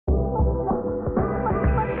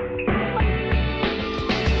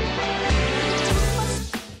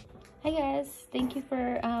Thank you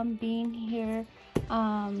for being here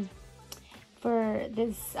for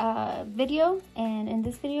this video. And in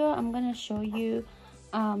this video, I'm gonna show you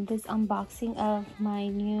this unboxing of my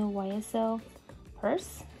new YSL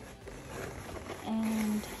purse.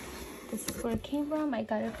 And this is where it came from. I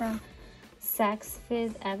got it from Saks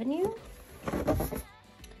Fifth Avenue.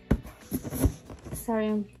 Sorry,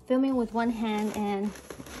 I'm filming with one hand and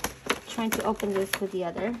trying to open this with the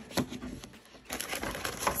other.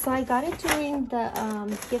 So I got it during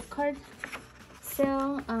the gift card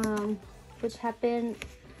sale, which happened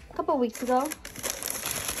a couple weeks ago.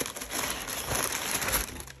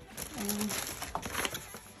 And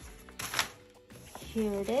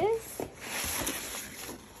here it is.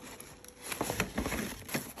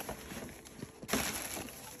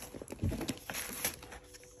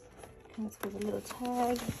 Comes with a little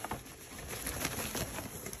tag.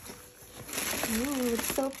 Ooh,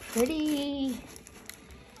 it's so pretty.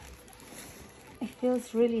 It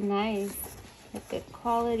feels really nice, with good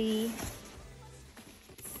quality.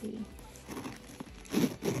 Let's see.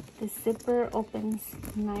 The zipper opens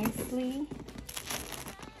nicely.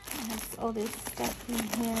 It has all this stuff in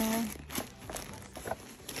here.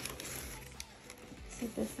 So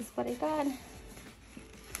this is what I got.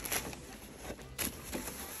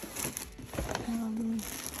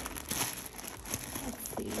 Let's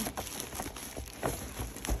see.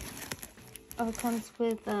 Oh, it comes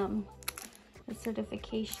with a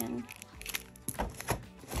certification.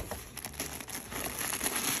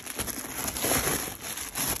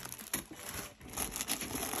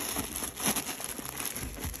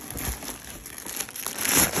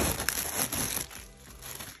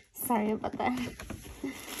 Sorry about that.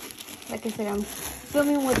 Like I said, I'm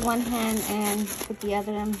filming with one hand and with the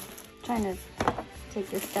other I'm trying to take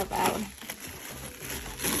this stuff out.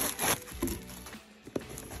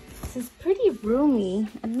 This is pretty roomy.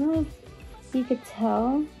 I don't know if you could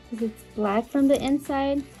tell because it's black from the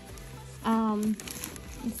inside. You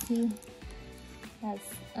see, it has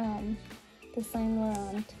the sign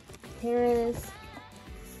around Paris.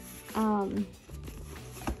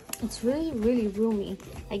 It's really roomy.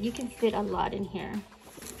 Like you can fit a lot in here.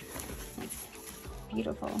 It's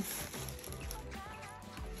beautiful.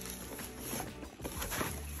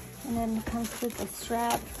 And then it comes with a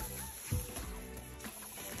strap.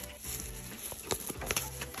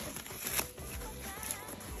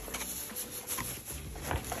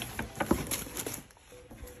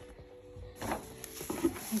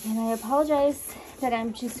 Again, I apologize that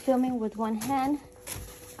I'm just filming with one hand.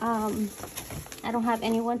 I don't have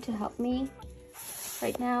anyone to help me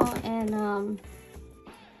right now, and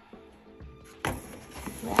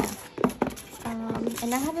yeah.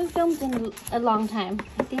 And I haven't filmed in a long time.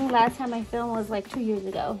 I think last time I filmed was like 2 years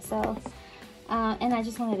ago. So, and I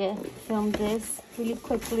just wanted to film this really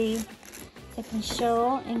quickly so I can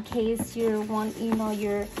show in case you're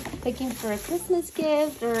you're looking for a Christmas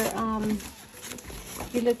gift, or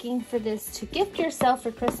you're looking for this to gift yourself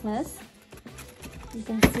for Christmas. You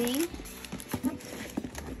can see.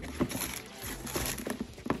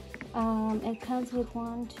 It comes with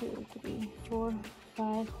 1, 2, 3, 4,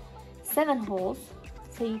 5, 7 holes,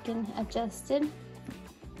 so you can adjust it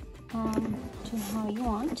to how you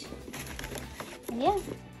want. And yeah,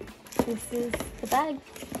 this is the bag.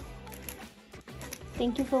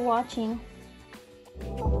 Thank you for watching.